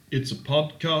It's a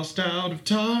podcast out of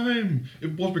time.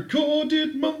 It was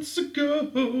recorded months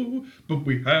ago, but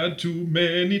we had too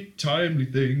many timely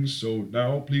things, so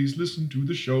now please listen to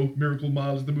the show. Miracle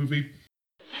Mile is the movie.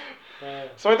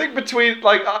 So I think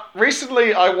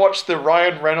recently I watched the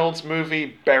Ryan Reynolds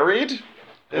movie Buried.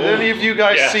 Have any of you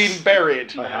guys seen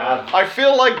Buried? I have. I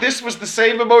feel like this was the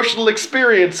same emotional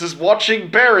experience as watching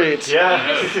Buried.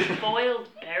 Yeah. Spoiled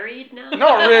buried now?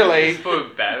 Not really.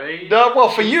 Spoiled Barry. No, well,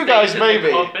 for you guys Stays in maybe.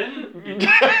 the coffin.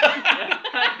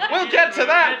 We'll get to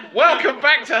that. Welcome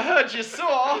back to Heard You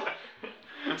Saw.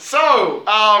 So,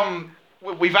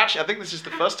 we've actually, I think this is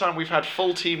the first time we've had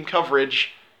full team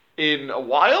coverage in a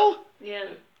while. Yeah.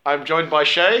 I'm joined by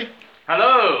Shay,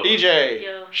 Hello. EJ,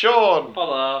 Yeah. Sean,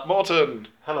 Hola. Morton,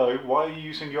 Hello, why are you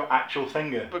using your actual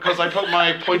finger? because I put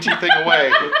my pointy thing away.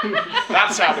 That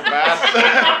sounded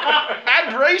bad.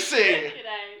 And Racy.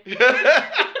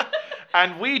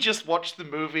 And we just watched the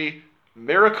movie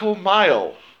Miracle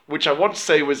Mile, which I want to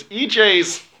say was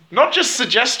EJ's not just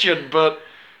suggestion, but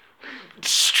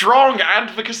strong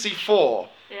advocacy for.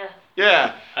 Yeah.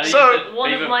 Yeah. I think So it's the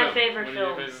One of my film. favorite One of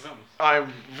your films. favourite films.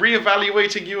 I'm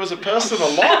reevaluating you as a person a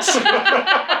lot.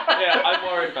 Yeah, I'm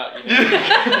worried about you.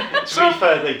 To be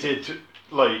fair, they did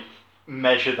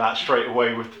measure that straight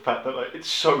away with the fact that it's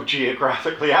so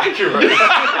geographically accurate.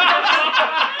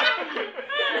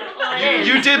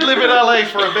 You did live in LA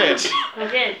for a bit. I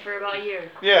did, for about a year.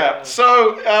 Yeah.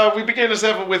 So we begin as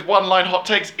ever with one-line hot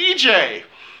takes. EJ,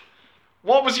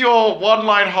 what was your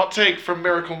one-line hot take from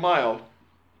Miracle Mile?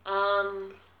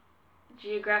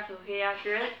 Geographically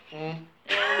accurate. Mm.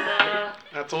 And,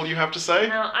 That's all you have to say?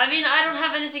 no, I mean, I don't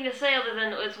have anything to say other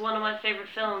than it's one of my favorite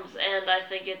films, and I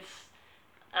think it's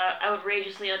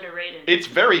outrageously underrated. It's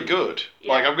very good.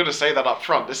 Yeah. I'm going to say that up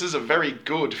front. This is a very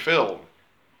good film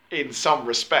in some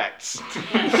respects.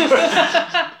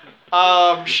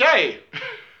 Shay.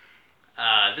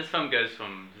 This film goes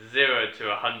from 0 to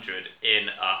 100 in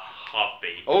a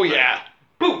heartbeat. Oh, yeah.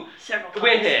 Boom! Several times.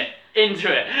 We're here.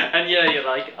 Into it. And you're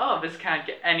like, oh, this can't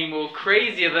get any more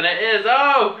crazier than it is.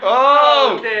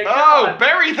 Oh! Dear God.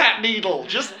 Bury that needle.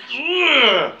 Just...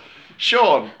 Ugh.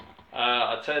 Sean.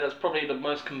 I'd say that's probably the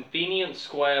most convenient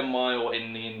square mile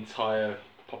in the entire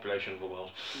population of the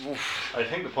world. I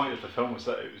think the point of the film was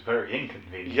that it was very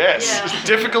inconvenient. Yes, Yeah. it's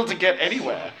difficult to get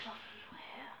anywhere.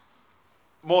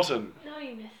 Morton, No,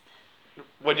 you missed.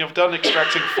 when you've done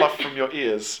extracting fluff from your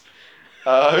ears,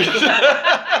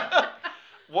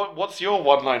 what's your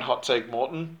one-line hot take,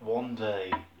 Morton? One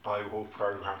day I will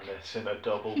program this in a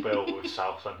double bill with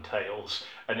Southland Tales,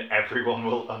 and everyone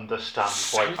will understand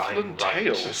why I'm Southland right.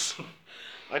 Tales?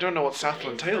 I don't know what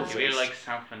Southland Tales You really is. like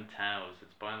Southland Tales.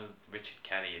 It's by Richard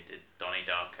Kelly who did Donnie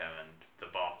Darko and The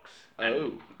Box. And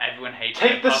Oh. everyone hates it.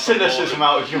 Take the apart from cynicism Morgan.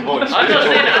 out of your voice. I'm not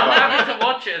saying it. I'm About. happy to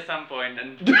watch it at some point.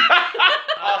 And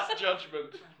Pass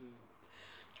judgment.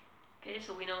 Okay,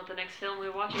 so we know what the next film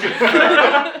we're watching is.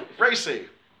 Racy,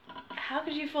 How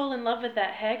could you fall in love with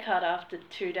that haircut after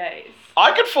 2 days?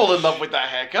 I could fall in love with that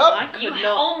haircut. I could You not.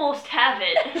 almost have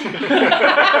it.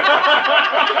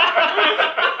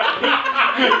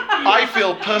 I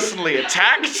feel personally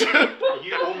attacked.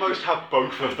 You almost have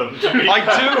both of them. To be I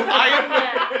fair.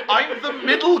 do. I'm the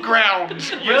middle ground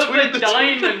you're between the the two.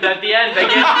 diamond at the end. They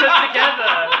get put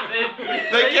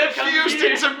together. They get fused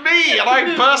into me, and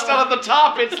I burst out of the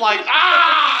top. It's like,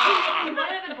 ah! You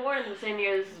might have been born in the same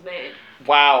year this is made.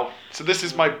 Wow. So this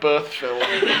is my birth film.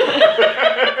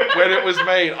 When it was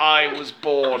made, I was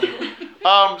born.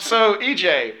 So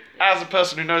EJ, as a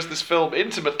person who knows this film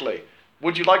intimately,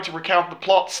 would you like to recount the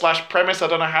plot/premise? I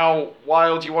don't know how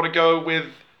wild you want to go with.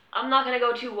 I'm not gonna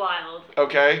go too wild.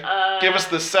 Okay. Give us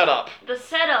the setup. The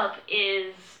setup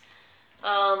is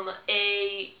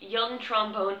a young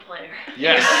trombone player.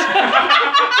 Yes.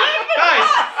 Guys,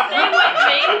 Stay with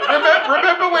me.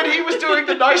 remember when he was doing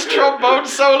the nice trombone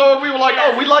solo and we were like,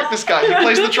 oh, we like this guy. He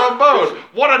plays the trombone.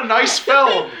 What a nice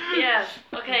film. Yeah.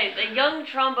 Okay. The young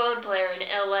trombone player in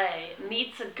L.A.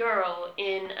 meets a girl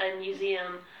in a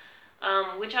museum,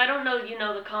 which I don't know. You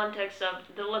know the context of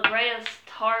the La Brea's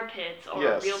tar pits are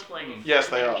Yes. a real place. Yes,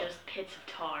 they They're are. just pits of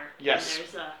tar. Yes. And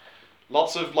there's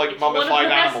Lots of it's one of mummified the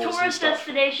best animals and tourist stuff.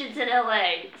 destinations in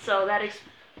L.A. So that is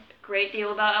a great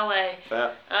deal about L.A.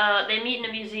 Fair. They meet in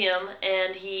a museum,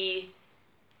 and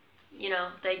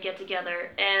they get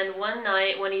together. And one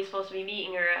night, when he's supposed to be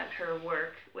meeting her at her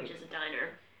work, which is a diner,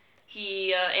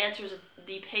 he answers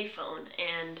the payphone,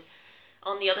 and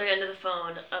on the other end of the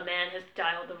phone, a man has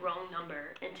dialed the wrong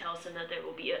number and tells him that there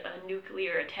will be a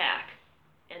nuclear attack,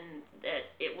 and that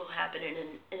it will happen in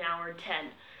an hour and 10.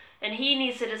 And he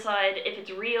needs to decide if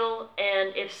it's real,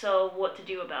 and if so, what to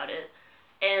do about it.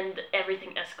 And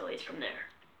everything escalates from there.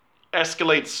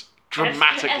 escalates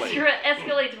dramatically.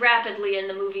 Escalates rapidly, and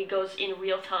the movie goes in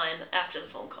real time after the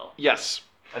phone call. Yes.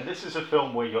 And this is a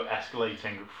film where you're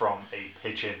escalating from a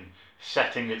pigeon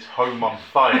setting its home on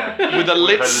fire With a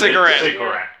lit cigarette.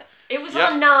 It was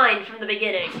Yep. on 9 from the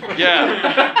beginning.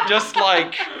 Yeah. Just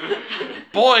like,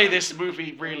 boy, this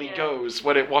movie really Yeah. goes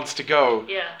when it wants to go.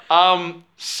 Yeah.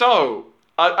 So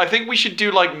I think we should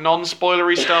do like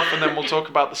non-spoilery stuff, and then we'll talk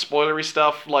about the spoilery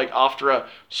stuff like after a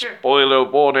Sure. spoiler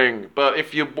warning. But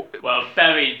if you, Well,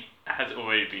 Buried has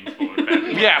already been spoiled.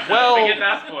 Buried. yeah, well, Because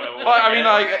that's spoiler. well, I mean, Or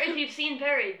like, if you've seen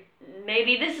Buried,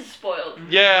 maybe this is spoiled.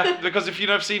 yeah, because if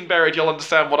you've seen Buried, you'll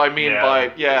understand what I mean Yeah.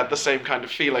 by the same kind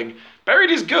of feeling.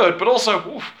 Buried is good, but also,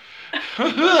 oof.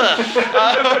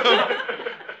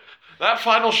 That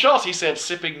final shot, he said,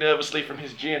 sipping nervously from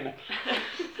his gin.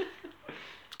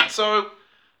 So,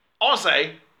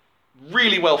 honestly,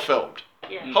 really well filmed.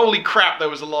 Yeah. Holy crap, there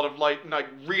was a lot of like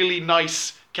really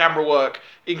nice camera work,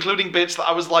 including bits that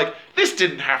I was like, this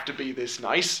didn't have to be this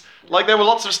nice. Like, there were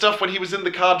lots of stuff when he was in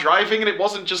the car driving, and it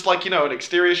wasn't just like, an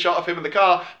exterior shot of him in the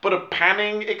car, but a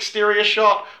panning exterior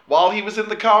shot while he was in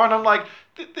the car, and I'm like,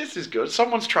 this is good.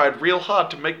 Someone's tried real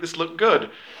hard to make this look good.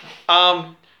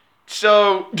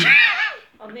 So...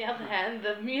 On the other hand,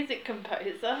 the music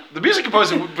composer. The music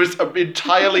composer was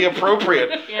entirely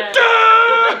appropriate. Yeah.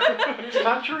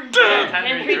 Tangerine Duh.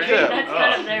 Henry Dream, Yeah. that's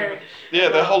kind of their... Yeah,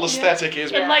 the whole aesthetic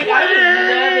is... And like I was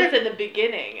nervous at the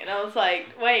beginning, and I was like,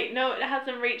 wait, no, it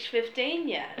hasn't reached 15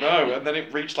 yet. No, and then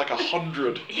it reached like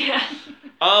 100. Yeah.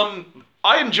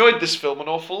 I enjoyed this film an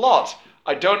awful lot.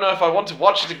 I don't know if I want to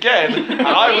watch it again. And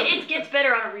It gets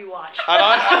better on a rewatch.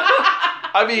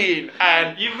 I mean,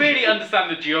 and You really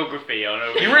understand the geography on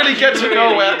a... you really get to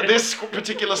know where this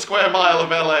particular square mile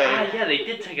of Ah, LA. yeah, they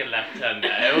did take a left turn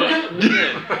there. It was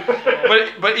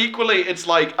good. But equally, it's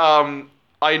like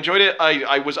I enjoyed it.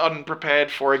 I was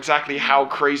unprepared for exactly how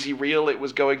crazy real it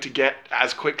was going to get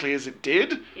as quickly as it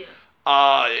did.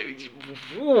 Yeah.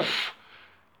 Woof.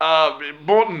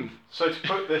 Morton. So to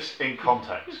put this in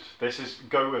context,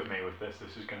 go with me with this.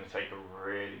 This is going to take a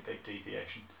really big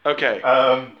deviation. Okay.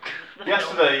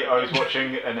 Yesterday I was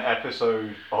watching an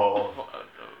episode of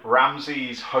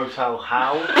Ramsay's Hotel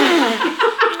How,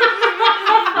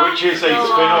 which is a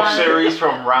spin-off series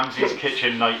from Ramsay's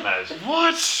Kitchen Nightmares.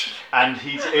 What? And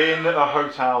he's in a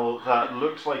hotel that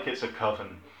looks like it's a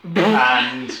coven.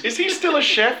 And Is he still a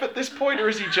chef at this point, or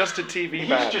is he just a TV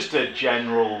man? he's just a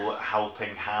general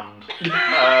helping hand.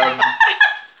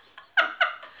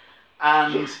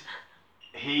 And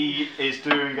he is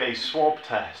doing a swab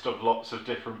test of lots of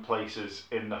different places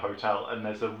in the hotel, and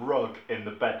there's a rug in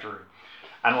the bedroom.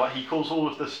 And like he calls all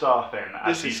of the staff in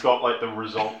as he's got like the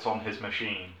results on his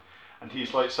machine. And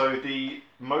he's like, so the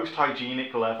most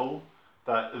hygienic level,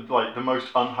 that like the most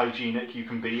unhygienic you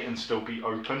can be and still be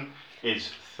open,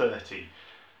 is 30.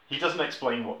 He doesn't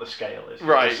explain what the scale is.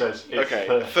 Right. He says it's Okay.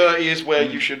 30. 30 is where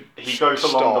you should He goes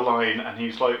stop. along the line and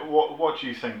he's like, what do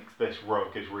you think this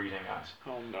rug is reading as?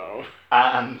 Oh no.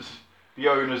 And the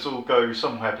owners all go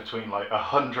somewhere between like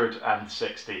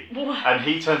 160. What? And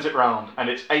he turns it round and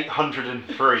it's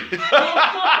 803.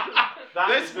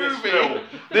 This movie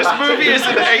is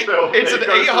an it's an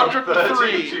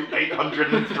 803 to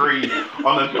 803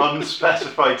 on an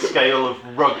unspecified scale of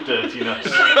rug dirtiness.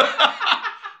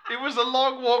 It was a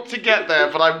long walk to get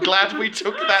there, but I'm glad we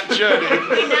took that journey.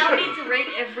 We now need to rate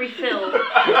every film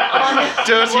on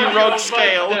Dirty rug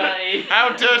scale. Dirty.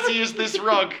 How dirty is this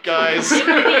rug, guys? It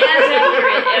would be as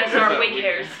accurate as our wig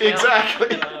hairs.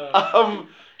 Exactly.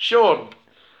 Sean.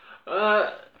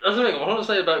 That's the thing I want to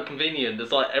say about convenient.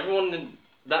 There's like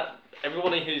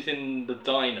everybody who's in the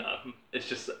diner is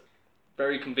just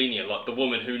very convenient. Like the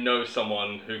woman who knows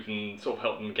someone who can sort of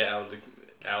help them get out of the.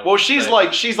 Well, she's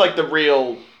like the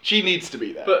real. She needs to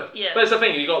be there. But Yeah. but it's the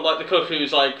thing. You got like the cook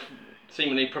who's like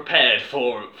seemingly prepared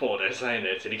for this, ain't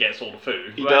it? And he gets all the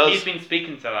food. He Well, does. he's been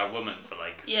speaking to that woman for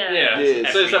like... Yeah. Yeah.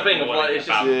 Yes. So it's the every thing of like morning it's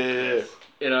just about Yeah. this.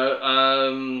 you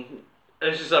know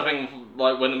it's just a thing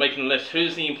like when they're making the list.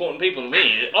 Who's the important people to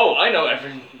me? Oh, I know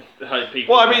every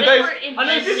people. Well, I mean, They they- were I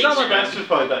know inventing someone stuff.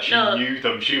 Specified that she No. knew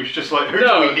them. She was just like, who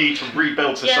No. do we need to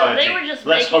rebuild Yeah, society? they were just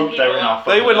Let's making hope they're in people our up.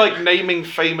 They were phone. like naming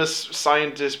famous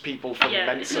scientist people from Yeah.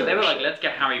 Mensa. So they were like, let's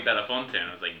get Harry Belafonte, and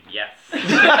I was like, yes.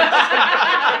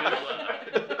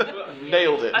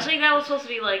 Nailed it. I think that was supposed to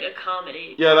be like a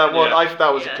comedy. Yeah, that was. Yeah.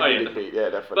 That was a Yeah. comedic beat. Yeah,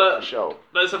 definitely But- for sure.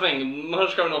 That's the thing.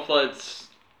 Much going off like its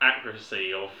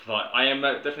accuracy of like I am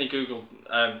definitely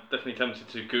definitely tempted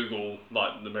to Google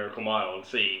like the Miracle Mile and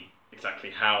see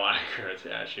exactly how accurate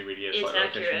it actually really is, It's like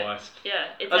accurate. location wise. Yeah,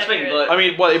 it's That's the thing, accurate. like- I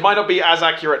mean, well, it might not be as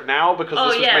accurate now because Oh,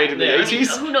 this was yeah. made in the Yeah. I mean,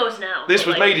 80s. who knows now? This but,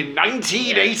 was like, made in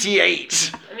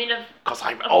 1988. I mean, Because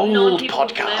I'm I've known old people who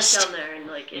live podcast. down there, and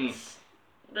like it's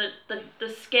the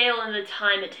scale and the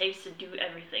time it takes to do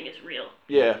everything is real.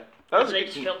 Yeah. That was They good.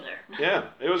 just film there. Yeah,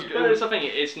 it was But good. it's something.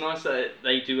 It's nice that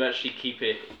they do actually keep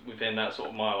it within that sort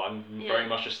of mile. I'm very Yeah.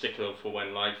 much a stickler for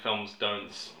when like films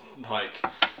don't like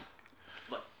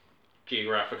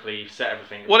geographically set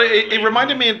everything. Well, it perfectly.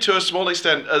 reminded me to a small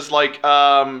extent as like,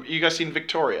 you guys seen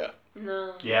Victoria?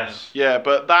 No. Yes. Yeah,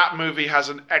 but that movie has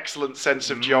an excellent sense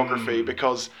of geography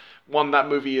because that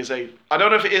movie is I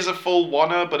don't know if it is a full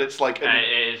one-er, but it's like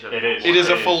It is. It is. it is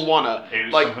a full one-er. It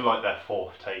was Like, something like their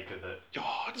fourth take of it.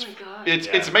 oh, it's, Oh my God.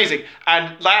 it's amazing,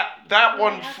 and that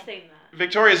one. I have seen that.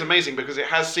 Victoria is amazing because it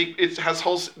has it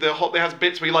has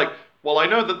bits where you're like, well, I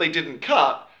know that they didn't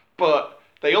cut, but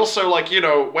they also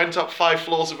went up 5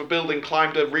 floors of a building,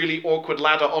 climbed a really awkward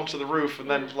ladder onto the roof, and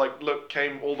then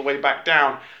came all the way back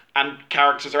down, and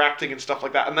characters are acting and stuff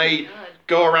like that, and they God.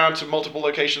 go around to multiple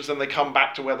locations, then they come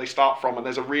back to where they start from, and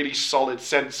there's a really solid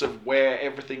sense of where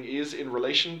everything is in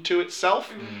relation to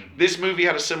itself. This movie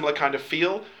had a similar kind of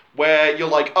feel, where you're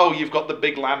like, oh, you've got the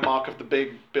big landmark of the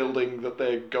big building that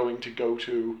they're going to go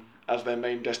to as their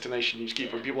main destination. You just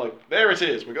keep people like, there it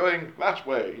is, we're going that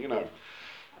way,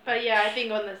 But yeah, I think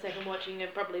on the second watching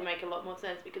it'd probably make a lot more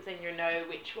sense because then you know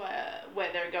where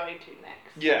they're going to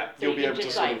next. Yeah, So you'll you be can able to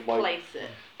just sort of place it.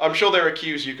 I'm sure there are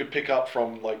cues you could pick up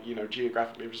from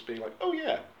geographically, just being like, oh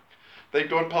yeah, they've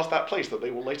gone past that place that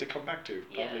they will later come back to.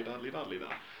 Yeah. Dudley.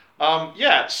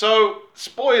 Yeah, so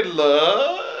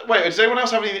spoiler. Wait, does anyone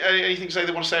else have anything to say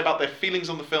they want to say about their feelings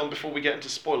on the film before we get into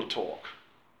spoiler talk?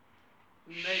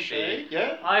 Maybe.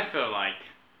 Yeah? I feel like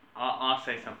I'll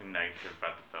say something negative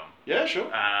about the film. Yeah, sure.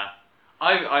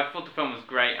 I thought the film was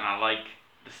great and I like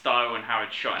the style and how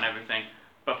it's shot and everything.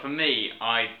 But for me,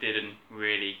 I didn't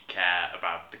really care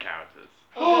about the characters.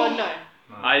 Oh God, no.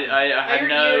 I had You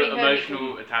no already heard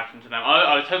emotional attachment to them.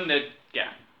 I was hoping they'd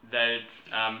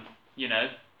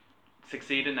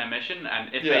succeed in their mission,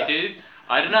 and if Yeah. they do,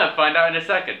 I don't know, find out in a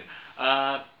second.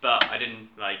 But I didn't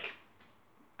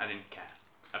care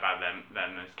about them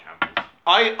as characters.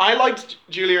 I liked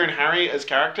Julia and Harry as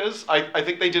characters. I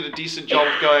think they did a decent job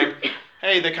of going,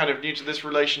 hey, they're kind of new to this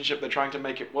relationship, they're trying to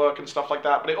make it work and stuff like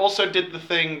that. But it also did the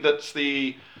thing that's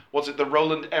the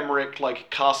Roland Emmerich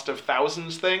cast of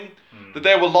thousands thing? That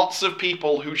there were lots of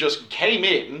people who just came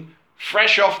in,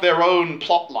 fresh off their own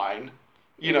plot line,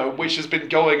 which has been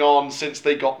going on since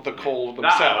they got the call That I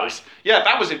themselves. Yeah,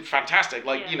 that was fantastic.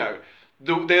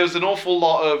 There's an awful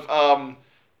lot of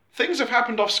things have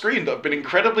happened off screen that have been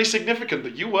incredibly significant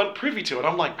that you weren't privy to, and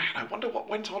I'm like, man, I wonder what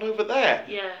went on over there.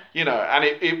 Yeah. And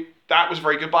it that was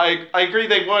very good. But I agree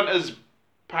they weren't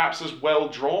perhaps as well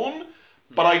drawn,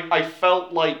 but I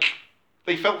felt like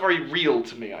they felt very real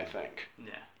to me, I think.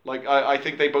 Yeah. I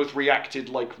think they both reacted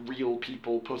like real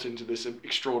people put into this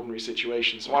extraordinary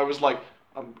situation. So I was like,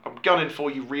 I'm gunning for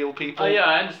you, real people. Oh yeah,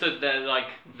 I understood their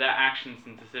actions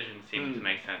and decisions seemed to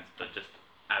make sense, but just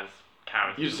as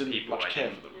characters You just and didn't people, much care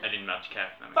for them. I didn't much care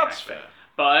for them. That's exactly. fair.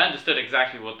 But I understood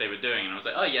exactly what they were doing, and I was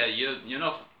like, oh yeah, you're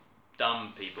not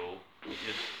dumb people.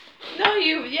 No,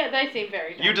 they seem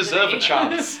very dumb You to deserve me. a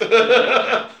chance.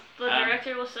 The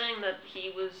director was saying that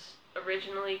he was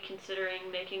originally considering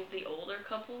making the older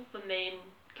couple the main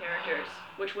characters,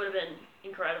 which would have been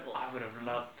incredible. I would have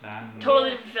loved that.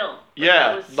 Totally different film. But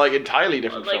Yeah, that was, entirely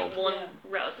different film. one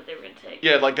route that they were going to take.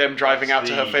 Yeah, like them driving out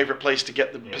to her the- favourite place to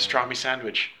get the Yeah. pastrami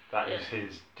sandwich. That is Yeah.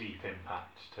 his deep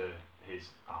impact to his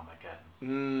Armageddon.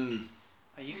 Mm.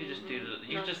 You could just do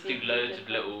Not loads significant. of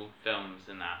little films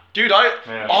in that. Dude,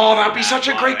 Yeah. oh, that'd be such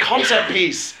a great concept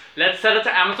piece. Let's sell it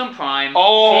to Amazon Prime.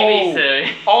 Oh. TV series.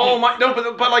 Oh my, no,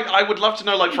 but I would love to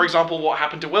know, for example, what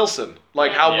happened to Wilson. How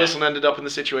Yeah. Wilson ended up in the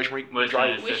situation where he Wilson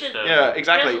drive. is We just, should- Yeah,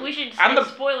 exactly. We should And say the-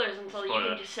 spoilers until you Spoiler.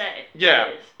 can just say. Yeah, What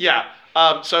it is.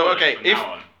 yeah. So okay, From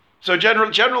now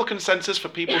on. general consensus for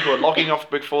people who are logging off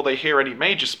before they hear any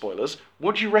major spoilers.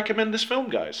 Would you recommend this film,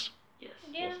 guys? Yes.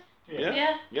 Yeah. Yeah.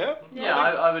 Yeah. Yeah. Yeah,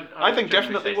 I would. I think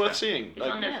generally definitely say worth so. seeing. It's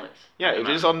on Netflix. Yeah, it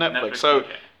is on Netflix. So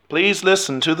okay. please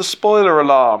listen to the spoiler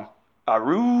alarm.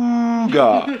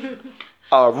 Aruga.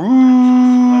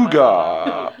 Aruga.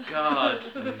 Oh God.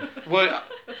 Well,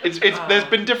 it's there's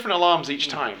been different alarms each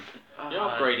time. You're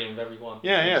upgrading with every one.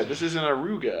 Yeah. This is an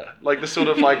Aruga, the sort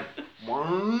of like.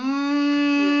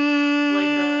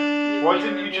 Why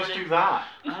didn't you just do that?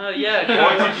 Oh yeah.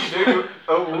 Why did you do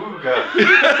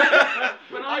Awooga?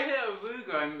 When I hear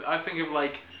Awooga, I think of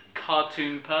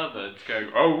cartoon perverts going,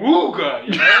 oh, wooga,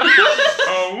 you know?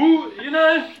 Oh, woo, you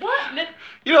know? What?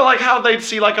 You know, like how they'd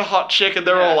see like a hot chick and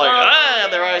they're all like,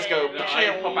 and their eyes go. Their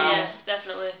eyes pop out. Yeah,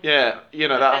 definitely. Yeah, you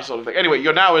know, that sort of thing. Anyway,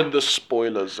 you're now in the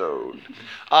spoiler zone.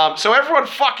 So everyone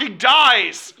fucking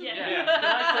dies! Yeah. Yeah. Can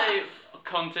I say,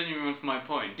 continuing with my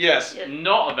point? Yes. Yeah.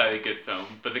 Not a very good film,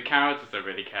 but the characters I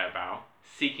really care about.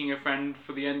 Seeking a Friend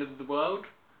for the End of the World.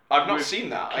 I've not With seen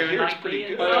that. I Keira hear it's Knightley pretty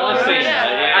and good. stuff. I've seen that,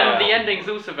 yeah. And the ending's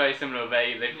also very similar.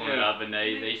 They fall in Yeah. love and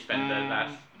they spend their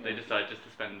last. They decide just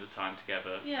to spend the time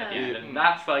together at the Yeah. end, and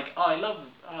that's like, oh, I love.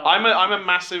 Oh, I'm a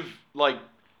massive like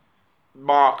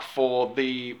mark for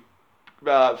the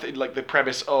like the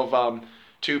premise of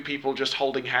two people just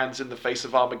holding hands in the face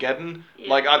of Armageddon. Yeah.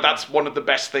 Like that's one of the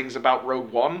best things about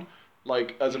Rogue One,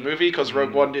 like as a movie, because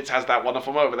Rogue One it has that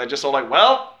wonderful moment. They're just all like,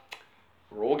 well,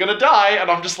 we're all gonna die, and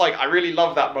I'm just like, I really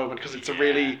love that moment because it's a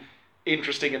really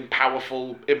interesting and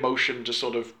powerful emotion to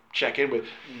sort of check in with.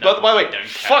 No, But by the I way, don't care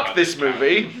fuck about this this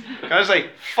movie. Can I say,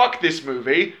 fuck this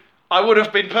movie? I would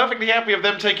have been perfectly happy of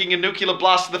them taking a nuclear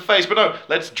blast to the face, but no,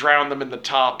 let's drown them in the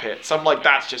tar pits. I'm like,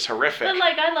 that's just horrific. But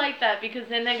like, I like that because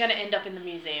then they're gonna end up in the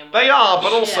museum. They are,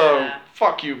 but also, Yeah.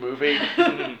 fuck you, movie.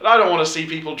 And I don't want to see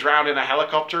people drown in a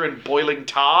helicopter in boiling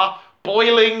tar.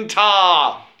 Boiling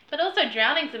tar! But also,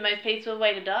 drowning's the most peaceful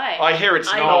way to die. I hear it's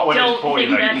I not. Not when don't it's boiling.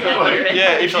 think that's accurate.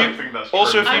 Yeah, if I don't you think that's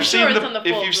also true. if I'm you've sure seen it's the on the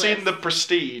if Forbes you've seen list. the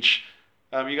Prestige,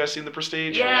 you guys seen the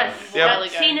Prestige? Yes. Yeah. While That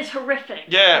ago. scene is horrific.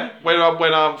 Yeah, when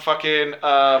fucking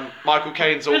Michael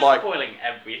Caine's all Just like, spoiling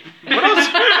everything. What else?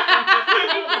 You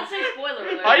didn't say spoiler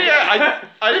alert.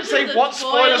 I didn't say It's a what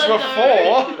spoilers spoiler were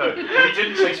zone. for. No, he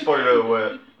didn't say spoiler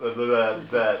alert.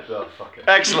 Fuck it.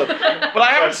 Excellent, but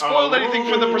I haven't spoiled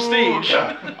anything for the Prestige.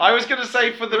 Yeah. I was gonna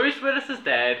say for the Bruce Willis is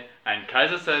dead, and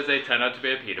Kaiser Soze turned out to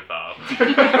be a pedophile.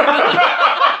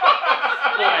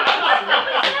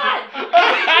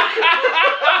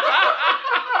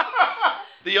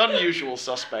 the unusual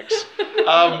suspects.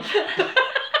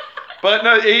 But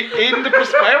no, in the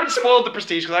I haven't spoiled the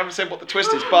Prestige because I haven't said what the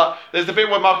twist is. But there's the bit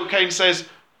where Michael Caine says,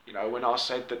 "You know, when I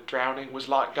said that drowning was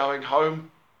like going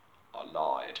home, I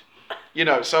lied." You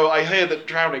know, so I hear that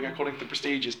drowning, according to the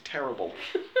Prestige, is terrible.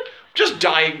 Just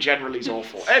dying generally is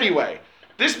awful. Anyway,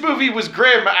 this movie was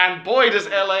grim, and boy does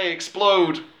LA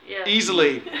explode Yeah.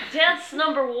 easily. Deaths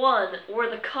number 1 were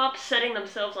the cops setting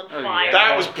themselves on Oh, fire. yeah.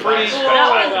 That was pretty.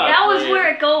 That was where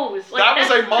it goes. Like, That was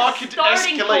that's a the marked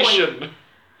starting escalation. point.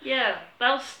 Yeah,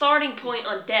 that was starting point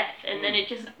on death, and then it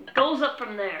just goes up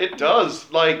from there. It does.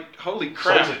 Like, holy So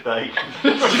crap. did they.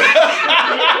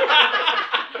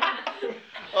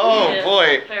 Oh Yeah,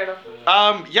 boy. Fair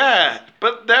enough. Yeah,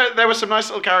 but there were some nice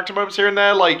little character moments here and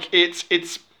there. Like it's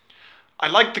I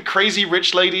like the crazy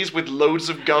rich ladies with loads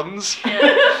of guns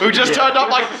Yeah. who just turned up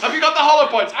like, have you got the hollow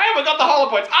points? I haven't got the hollow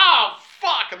points. Ah,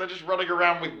 fuck! And they're just running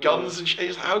around with guns and shit.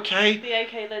 It's like, okay. The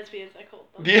AK lesbians, I called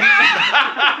them. Yeah.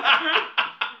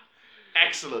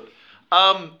 Excellent.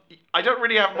 I don't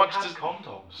really have They much had to.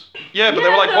 condoms. Yeah, but they Yeah,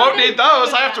 were like, no, won't they need those.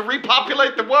 did I have to that.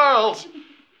 repopulate the world.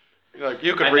 You're like,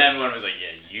 you could. And then one was like,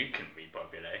 yeah, you can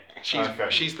repopulate. Okay.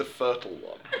 She's the fertile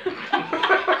one.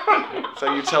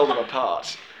 So you tell them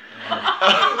apart.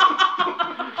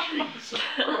 Jesus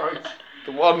Christ.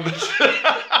 The one that's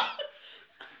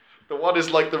the one is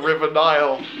like the River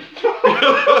Nile.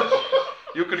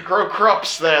 You can grow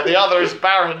crops there. The other is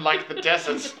barren like the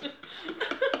desert.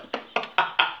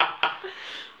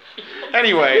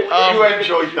 Anyway, You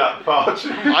enjoyed that part.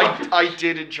 I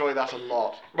did enjoy that a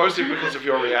lot, mostly because of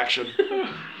your reaction.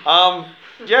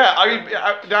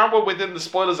 Yeah, now we're within the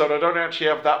spoiler zone. I don't actually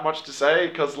have that much to say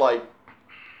because, like,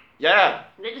 yeah,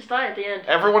 They just die at the end.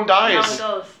 everyone That's dies.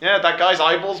 how it goes. Yeah, that guy's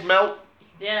eyeballs melt.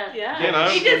 Yeah. Yeah. You know.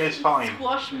 He Skin just is fine.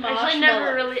 squashed Actually, marshmallows.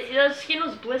 never really. His skin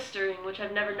was blistering, which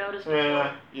I've never noticed before.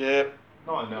 Yeah, Yeah.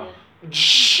 not enough.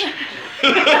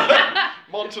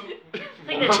 Morton. I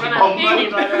think they'd run out of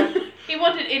candy by then. He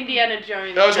wanted Indiana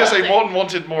Jones. I was gonna say something. Morton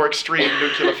wanted more extreme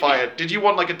nuclear fire. Did you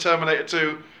want like a Terminator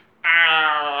 2?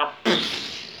 Ah, I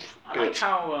like Good.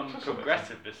 how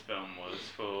progressive this film was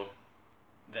for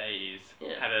the 80s.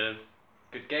 Yeah. Had a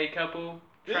good gay couple,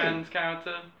 Yeah. trans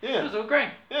character. It Yeah, was all great.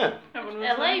 yeah, Everyone was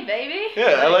LA, baby.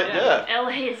 yeah, LA, Yeah. yeah.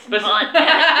 LA is But- not.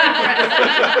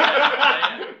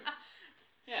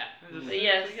 Yeah. It was But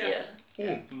yes, yeah.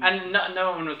 yeah. And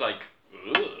no one was like,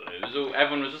 ugh. It was all.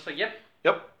 Everyone was just like, yep.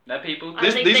 Yep. They're people.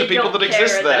 I think These they are people don't that care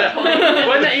exist at there. that point.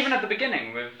 Well, no, even at the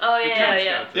beginning with Oh, the yeah, trans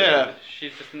yeah. character, Yeah.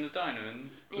 She's just in the diner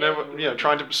and Never, you know,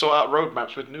 trying to sort out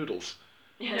roadmaps with noodles.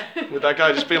 Yeah. With that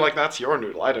guy just being like, "That's your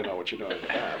noodle. I don't know what you know about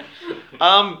that."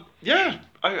 Yeah.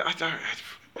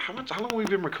 How long have we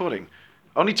been recording?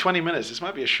 Only 20 minutes. This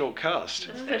might be a short cast.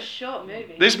 This is a short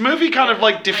movie. This movie kind of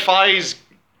like defies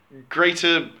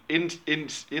greater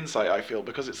insight, I feel,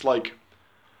 because it's like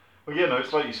Well, yeah, no,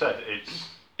 it's like you said.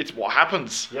 it's what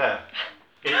happens. Yeah.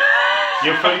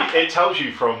 It tells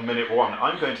you from minute one,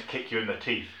 I'm going to kick you in the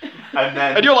teeth, and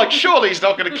then And you're like, surely he's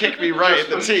not going to kick me right in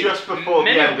the teeth. just before the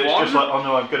Minute end, it's one? just like, oh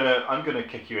no, I'm gonna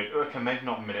kick you in. Okay, maybe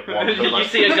not minute one, but you like,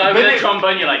 see a guy with a minute-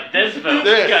 trombone, you're like, this film's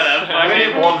Yeah. gonna minute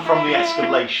fucking... one from the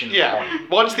escalation Yeah. point.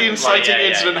 Once the inciting yeah,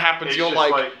 incident yeah. happens, It's you're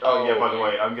just like, oh yeah, by the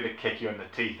way, I'm gonna kick you in the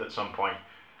teeth at some point.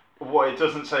 What it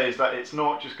doesn't say is that it's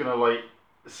not just gonna like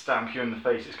stamp you in the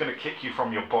face. It's gonna kick you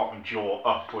from your bottom jaw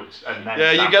upwards, and then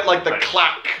yeah, you stamp get you like in the face.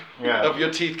 clack Yeah. of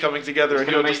your teeth coming together, It's and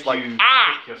gonna you're make just like, you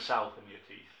ah! kick yourself in your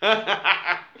teeth.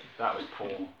 That was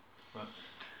poor.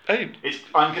 Hey,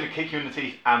 I'm gonna kick you in the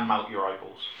teeth and melt your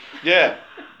eyeballs. yeah.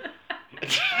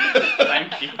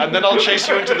 Thank you. And then I'll chase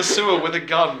you into the sewer with a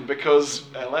gun because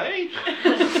LA.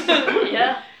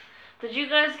 Yeah. Did you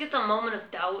guys get the moment of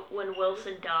doubt when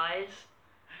Wilson dies?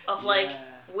 Of like,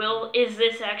 is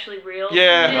this actually real?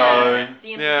 Yeah. No.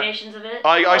 The implications of it?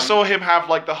 I saw him have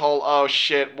like the whole oh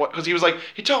shit what because he was like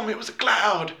he told me it was a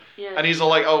cloud Yeah. and he's all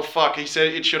like oh fuck he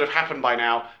said it should have happened by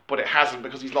now but it hasn't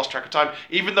because he's lost track of time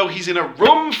even though he's in a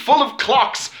room full of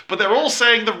clocks but they're all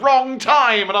saying the wrong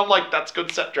time and I'm like that's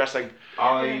good set dressing.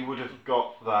 I would have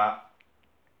got that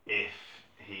if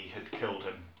he had killed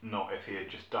him, not if he had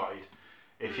just died.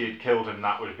 If he had killed him,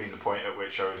 that would have been the point at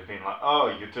which I would have been like,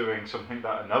 oh, you're doing something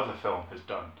that another film has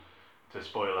done to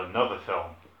spoil another film.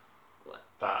 What?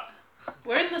 That.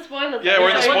 We're in the spoiler zone. Yeah, we're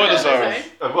in the So spoiler what's zone.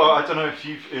 Well, I don't know if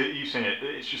you've seen it.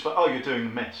 It's just like, oh, you're doing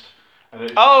The Mist. And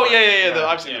it's Oh just like, yeah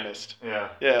I've seen Yeah. the mist. Yeah.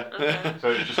 Yeah. Okay.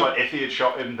 So it's just like if he had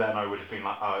shot him, then I would have been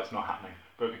like, oh, it's not happening.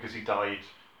 But because he died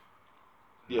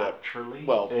Yeah. naturally,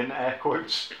 Well, in air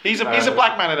quotes, He's a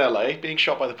black man in LA being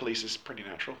shot by the police is pretty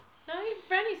natural. No, he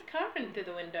ran his car in through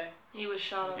the window. He was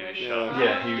shot He was already. shot.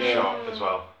 yeah, he was Yeah. shot as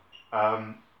well.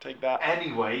 Take that.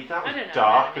 Anyway, that I was don't know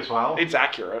dark about as well. It's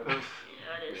accurate. Yeah,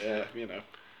 it is. Yeah, you know.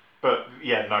 But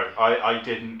yeah, no, I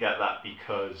didn't get that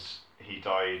because he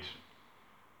died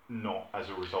not as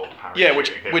a result of Harry Yeah,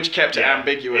 shooting him. which kept it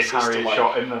ambiguous If as Harry to had like.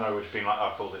 shot him, then I would have been like,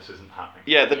 oh, cool, this isn't happening.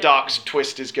 Yeah, the Yeah. dark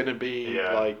twist is going to be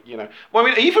Yeah. like, you know. Well, I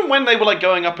mean, even when they were like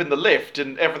going up in the lift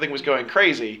and everything was going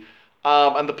crazy,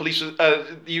 and the police was,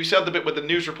 you said the bit where the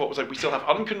news report was like, we still have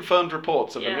unconfirmed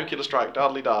reports of a Yeah. nuclear strike, da.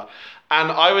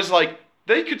 And I was like,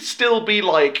 they could still be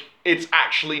like, it's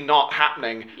actually not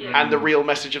happening. Yeah. And the real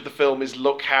message of the film is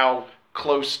look how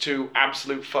close to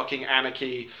absolute fucking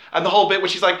anarchy. And the whole bit where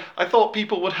she's like, I thought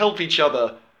people would help each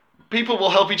other. People will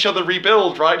help each other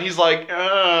rebuild, right? And he's like,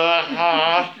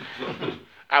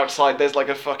 outside there's like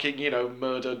a fucking, you know,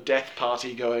 murder death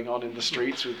party going on in the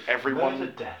streets with Murder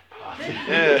everyone. death party.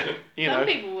 Yeah, you Some know.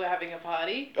 people were having a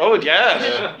party. Oh yeah,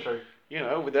 Yeah, true. you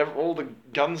know, with all the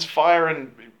guns, fire,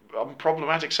 and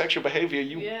problematic sexual behavior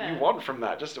you Yeah. want from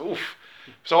that. Just oof.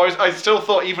 So I still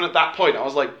thought even at that point I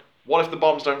was like, what if the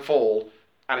bombs don't fall?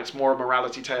 And it's more a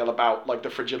morality tale about like the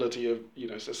fragility of, you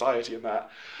know, society and that.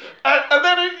 And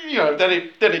then it, you know, then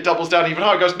it doubles down even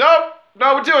higher. It goes, no,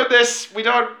 we're doing this. We're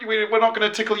not going to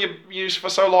tickle you for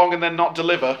so long and then not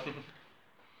deliver.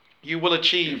 You will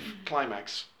achieve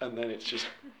climax, and then it's just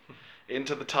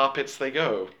into the tar pits they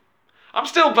go. I'm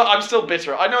still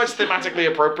bitter. I know it's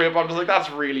thematically appropriate, but I'm just like, that's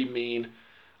really mean.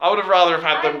 I would have rather have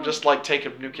had them just like take a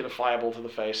nuclear fireball to the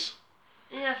face.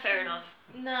 Yeah, fair enough.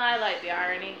 No, I like the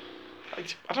irony.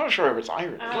 I'm not sure if it's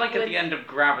irony. It's like at the end of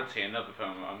Gravity, another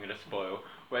film I'm going to spoil,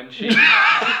 when she... I'm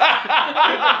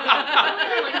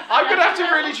gonna have to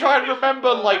really try and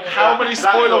remember like how many That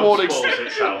spoiler film warnings. spoils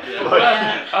itself. Yeah.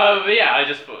 Like, But yeah, I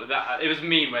just thought that it was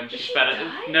mean when she Does she fell.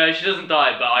 die? No, she doesn't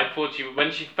die, but I thought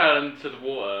when she fell into the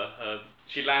water,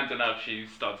 she lands enough, she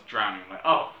starts drowning. I'm like,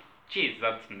 oh, jeez,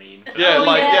 that's mean. Yeah, Oh,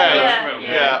 like yeah.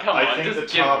 yeah. Come I on, think just the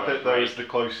give tar her a pit though break. is the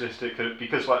closest it could,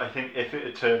 because like I think if it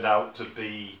had turned out to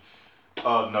be,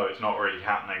 oh no, it's not really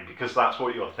happening, because that's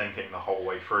what you're thinking the whole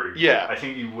way through. Yeah. I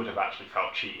think you would have actually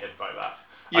felt cheated by that.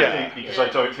 Yeah. I think because Yeah. I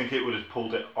don't think it would have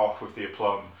pulled it off with the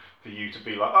aplomb for you to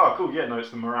be like, oh cool, yeah, no, it's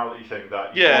the morality thing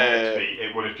that you Yeah, want it yeah, to be.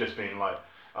 It would have just been like,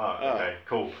 oh, okay,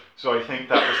 cool. So I think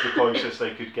that was the closest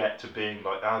they could get to being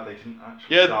like, they didn't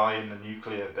actually Yeah. die in the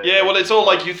nuclear bit. Yeah, well, it's all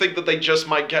like you think that they just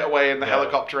might get away in the Yeah.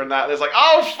 helicopter and that. There's like,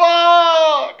 oh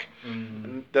fuck! Mm.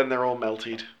 And then they're all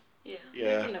melted. Yeah. They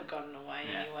Yeah. wouldn't have gotten away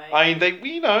Yeah. anyway. I mean, they,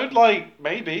 you know, like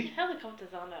maybe. Helicopters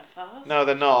aren't that fast. No,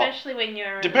 they're not. Especially when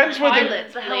you're Depends where the-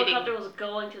 pilots The bleeding. helicopter was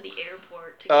going to the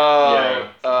airport. To Oh, Yeah.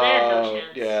 So they had no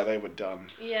chance. yeah, they were done.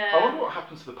 Yeah. I wonder what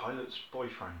happens to the pilot's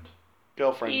boyfriend.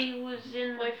 Girlfriend. He was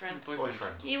in Boyfriend.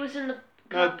 Boyfriend. He was in the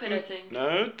No, cockpit, I think.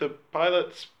 No, the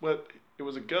pilots were. It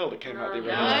was a girl that came out the No,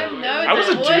 original. No, I was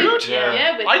it's a boy. dude?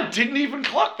 Yeah, with, I didn't even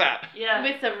clock that. Yeah.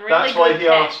 with some really That's why good he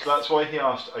asked. pecs. That's why he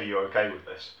asked, "Are you okay with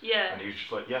this?" Yeah. And he was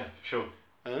just like, "Yeah, sure."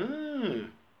 Oh.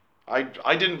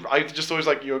 I didn't. I just always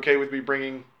like, you okay with me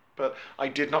bringing? But I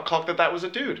did not clock that was a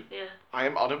dude. Yeah. I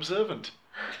am unobservant.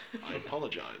 I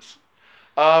apologize.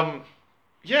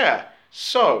 Yeah.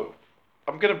 So,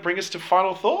 I'm gonna bring us to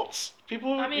final thoughts.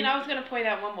 People. I mean, I was going to point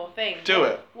out one more thing. Do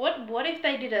it. What if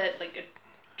they did a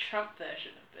Trump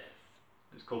version of this?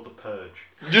 It's called The Purge.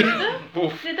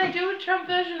 Oof. Did they do a Trump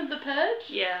version of The Purge?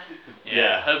 Yeah.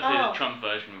 Yeah. Hopefully Oh. the Trump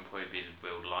version will probably be the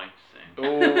real life soon.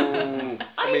 Ooh.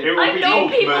 I mean, It will I be know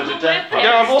called people Murder, who Death, live Party.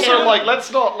 there. yeah, I'm also Yeah. like,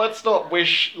 let's not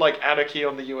wish like anarchy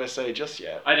on the USA just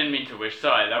yet. I didn't mean to wish.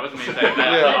 Sorry, that wasn't me saying that.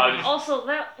 Yeah. I was- Also,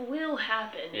 that will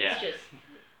happen. Yeah. It's just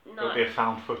It'll not. be a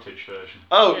found footage version.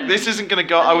 Oh, Yeah. this isn't gonna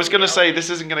go. I was gonna say this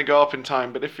isn't gonna go up in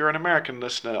time, but if you're an American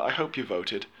listener, I hope you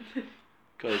voted,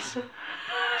 because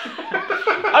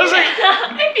I was like,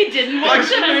 If you didn't watch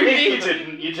the If movie. you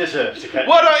didn't, you deserve to get.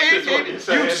 what? That's what you're You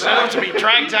saying. deserve to be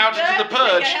dragged out into the Don't take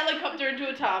purge. a helicopter into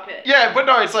a tar pit. Yeah, but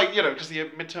no, it's like, because the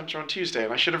midterms are on Tuesday,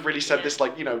 and I should have really said this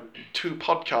like 2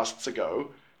 podcasts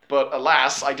ago, but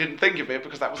alas, I didn't think of it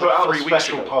because that was Put like out a 3 weeks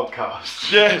special ago.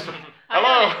 podcast. Yes.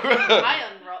 Hello. I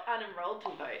unenrolled to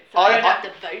vote, so I- I don't I- have to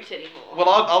vote anymore. Well,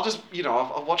 I'll just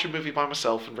I'll watch a movie by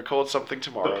myself and record something The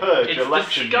tomorrow. Purge It's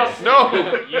election disgusting. year.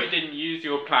 No. You didn't use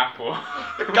your platform.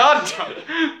 God,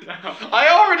 I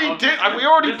already did. We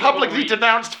already This publicly week.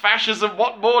 denounced fascism.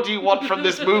 What more do you want from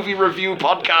this movie review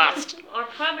podcast? Our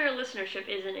primary listenership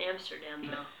is in Amsterdam,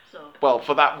 though. So. Well,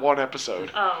 for that one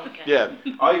episode. Oh, okay. Yeah.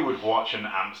 I would watch an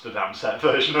Amsterdam set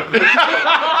version of this. That's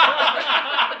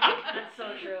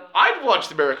so true. I'd watch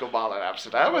The Miracle Mile in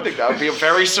Amsterdam. I think that would be a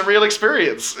very surreal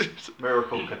experience.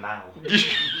 Miracle Canal.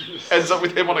 Ends up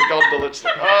with him on a gondola. It's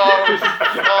like, oh,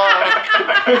 fuck.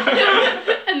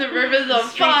 And the river's on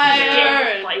Streets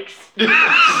fire. of bikes.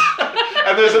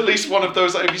 And there's at least one of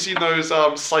those. Have you seen those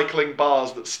cycling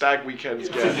bars that stag weekends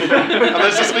get? And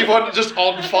there's just one just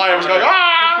on fire, just going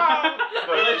ah!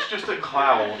 No, it's just a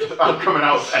cloud coming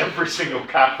out of every single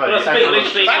cafe. That's Everyone-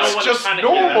 literally- That's Everyone's just panicking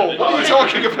normal. about What are you it.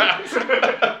 talking about?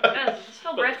 Guys, this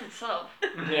film writes itself.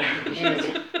 Yeah.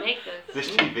 Make this.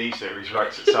 This TV series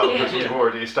writes itself, as we've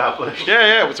already established.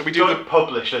 Yeah. So we do Don't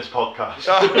publish this podcast.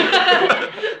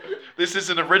 This is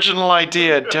an original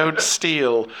idea. Don't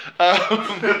steal. That's I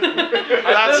feel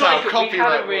how like we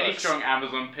copyright had a really works. strong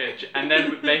Amazon pitch, and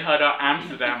then they heard our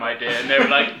Amsterdam idea, and they were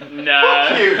like, no.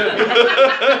 You.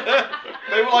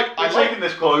 They were like, We're I like. taking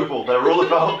this global. They're all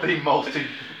about the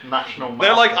multinational.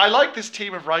 They're like, market. I like this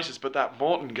team of writers, but that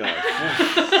Morton guy,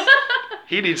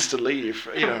 he needs to leave.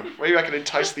 Maybe I can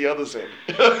entice the others in.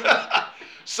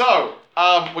 So,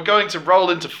 we're going to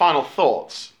roll into final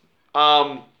thoughts.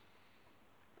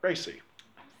 Racy.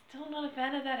 Still not a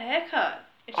fan of that haircut.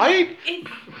 I didn't think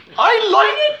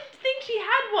she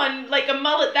had one, like a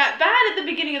mullet that bad at the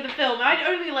beginning of the film. I'd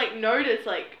only noticed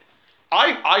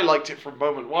I liked it from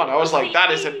moment one. I was like,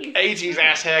 that is an 80s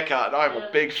ass haircut, and I'm a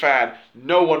big fan.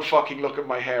 No one fucking look at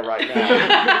my hair right now.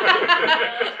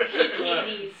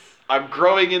 Ladies. I'm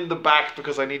growing in the back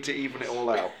because I need to even it all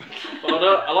out.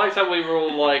 I liked how we were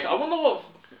all like, I wonder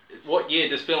what year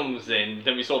this film was in.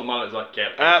 Then we saw the mullet, it was like,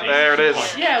 yeah. There it is.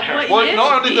 Yeah, what Well, year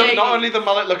not did only the not 80s? only the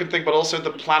mullet looking thing, but also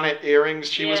the planet earrings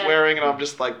she was Yeah. wearing, and I'm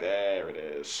just like, there it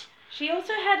is. She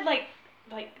also had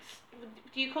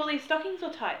do you call these stockings or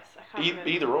tights? I can't remember.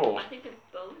 Either or. I think it's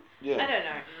both. I Yeah. don't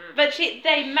know. But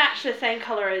they matched the same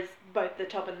colour as both the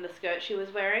top and the skirt she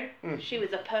was wearing. Mm. She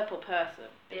was a purple person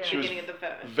at Yeah. the She was beginning of the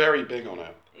film. very big on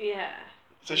it. Yeah.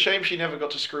 It's a shame she never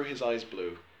got to screw his eyes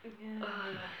blue. Yeah.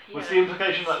 Was Yeah. the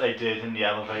implication that they did in the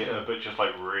elevator, but just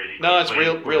really? No, it's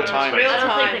quickly real with time. no Real I space don't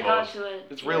time. think they got to it.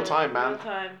 It's real time, man. Real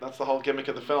time. That's the whole gimmick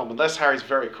of the film, unless Harry's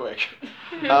very quick.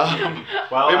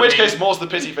 Well, In I which mean, case, more's the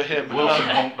pity for him. Wilson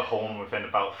honked the horn within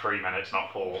about 3 minutes,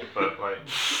 not 4. But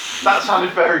that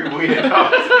sounded very weird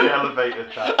after the elevator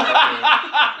chat.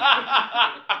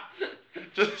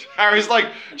 Just, Harry's like,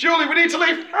 Julie, we need to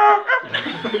leave.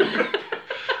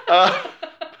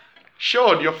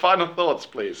 Sean, your final thoughts,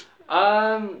 please.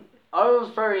 I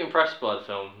was very impressed by the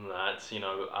film.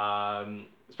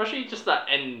 Especially just that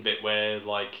end bit where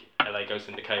LA goes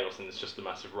into chaos and it's just a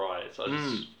massive riot. So I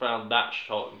just found that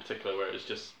shot in particular where it was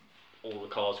just all the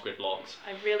cars gridlocked,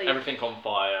 I really. everything on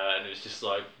fire, and it was just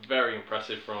very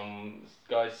impressive from this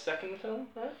guy's second film,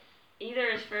 right? Either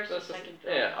his first or That's second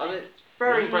film. Yeah, I mean,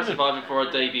 very impressive either for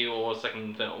a debut or a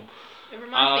second film. It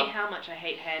reminds Uh, me how much I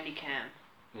hate Handycam.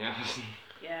 Yeah.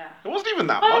 Yeah. There wasn't even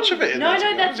that much of it in no, there.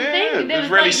 to be that's the honest. thing. Yeah, it was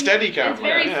really like, steady cam. It's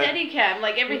very yeah. steady cam.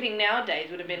 Like everything nowadays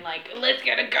would have been like, let's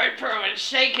get a GoPro and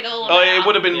shake it all Oh, about. it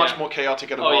would have been much Yeah. more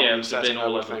chaotic and a Oh modern yeah, it's setting, been I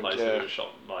all would over the think. place. Yeah. It was shot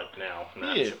like now. And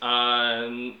that. Yeah.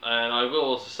 And I will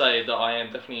also say that I am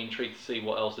definitely intrigued to see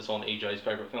what else is on EJ's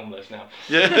favourite film list now.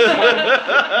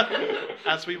 Yeah.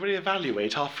 As we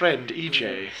reevaluate our friend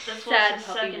EJ. This was Sad his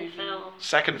puppy second movie. film,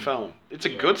 Second film. It's a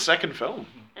good second film.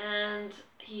 and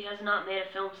he has not made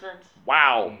a film since.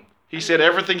 Wow. He said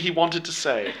everything he wanted to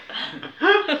say.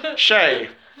 Shay,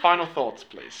 final thoughts,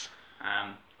 please.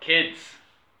 Kids,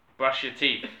 brush your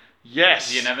teeth.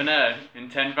 Yes. You never know. In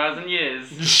 10,000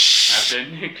 years, after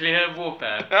nuclear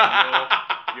warfare,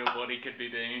 your body could be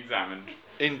being examined.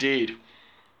 Indeed.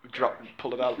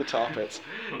 Pull it out of the tar pits.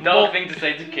 Dark thing to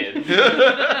say to kids.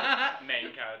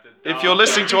 Main character. If you're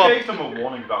listening to You our... gave them a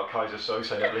warning about Kaiser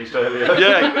Sose at least earlier.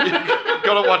 Yeah, you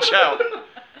gotta watch out.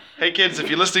 Hey kids, if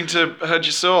you're listening to Heard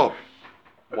You Saw,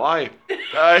 why?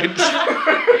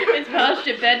 It's past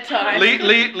your bedtime.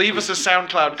 leave us a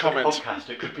SoundCloud It's a comment. podcast,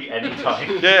 it could be any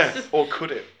time. Yeah, or could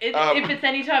it? If it's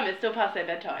any time, it's still past their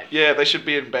bedtime. Yeah, they should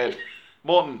be in bed.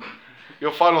 Morton,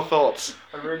 your final thoughts.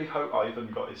 I really hope Ivan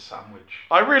got his sandwich.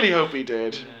 I really hope he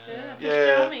did. Yeah, Yeah.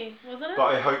 pastrami, wasn't it?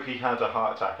 But I hope he had a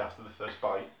heart attack after the first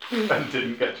bite and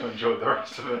didn't get to enjoy the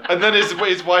rest of it. And then his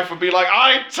wife would be like,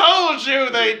 I told you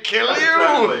they'd kill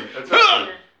you! Exactly. Yeah,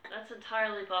 that's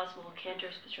entirely possible.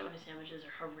 Cantor's pastrami sandwiches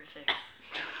are horrific.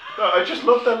 No, I just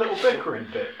loved their little bickering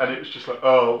bit, and it was just like,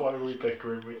 oh, why are we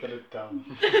bickering? We get it done.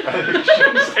 And it's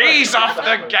just like- Ease off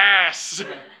the gas!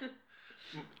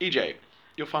 EJ,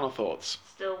 your final thoughts.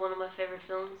 Still one of my favorite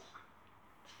films.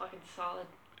 It's fucking solid.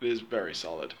 It is very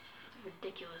solid. It's a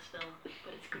ridiculous film,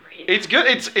 but it's great. It's good.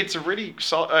 It's a really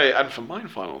solid. And for my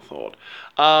final thought,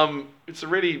 it's a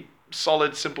really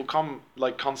solid, simple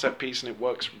concept piece, and it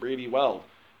works really well.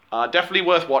 Definitely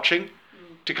worth watching.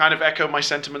 To kind of echo my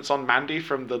sentiments on Mandy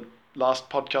from the last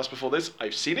podcast before this,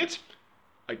 I've seen it.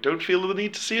 I don't feel the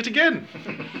need to see it again.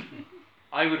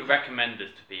 I would recommend this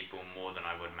to people more than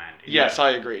I would Mandy. Yes, I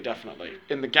agree, definitely.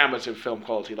 In the gamut of film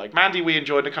quality, like Mandy, we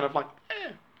enjoyed it kind of like, eh.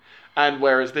 And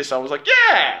whereas this, I was like,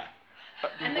 yeah.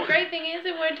 And the great thing is,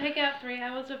 it won't take out 3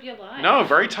 hours of your life. No,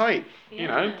 very tight. Yeah. You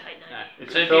know. Tight No. night.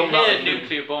 It's So a if you film hear that- a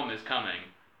nuclear bomb is coming,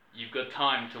 you've got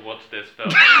time to watch this film.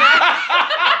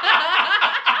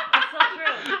 That's so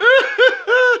true.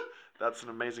 That's an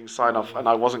amazing sign off, and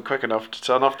I wasn't quick enough to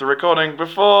turn off the recording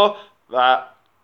before that.